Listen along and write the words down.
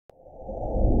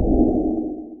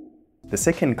The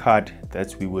second card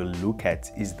that we will look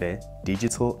at is the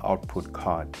digital output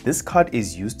card. This card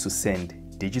is used to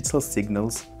send digital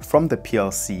signals from the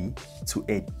PLC to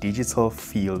a digital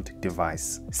field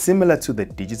device. Similar to the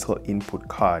digital input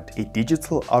card, a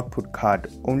digital output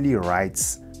card only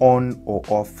writes on or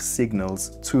off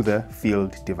signals to the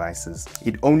field devices.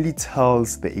 It only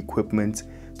tells the equipment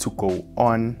to go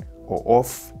on or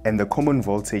off, and the common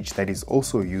voltage that is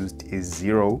also used is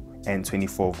 0 and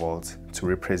 24 volts to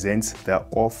represent the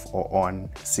off or on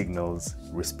signals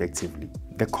respectively.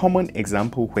 The common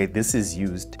example where this is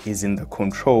used is in the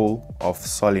control of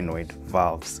solenoid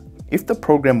valves. If the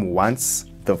program wants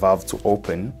the valve to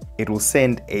open, it will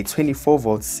send a 24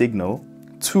 volt signal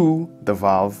to the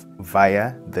valve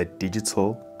via the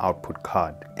digital output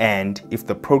card. And if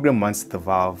the program wants the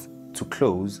valve to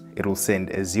close, it will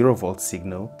send a 0 volt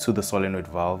signal to the solenoid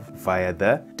valve via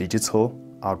the digital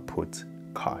output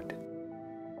card.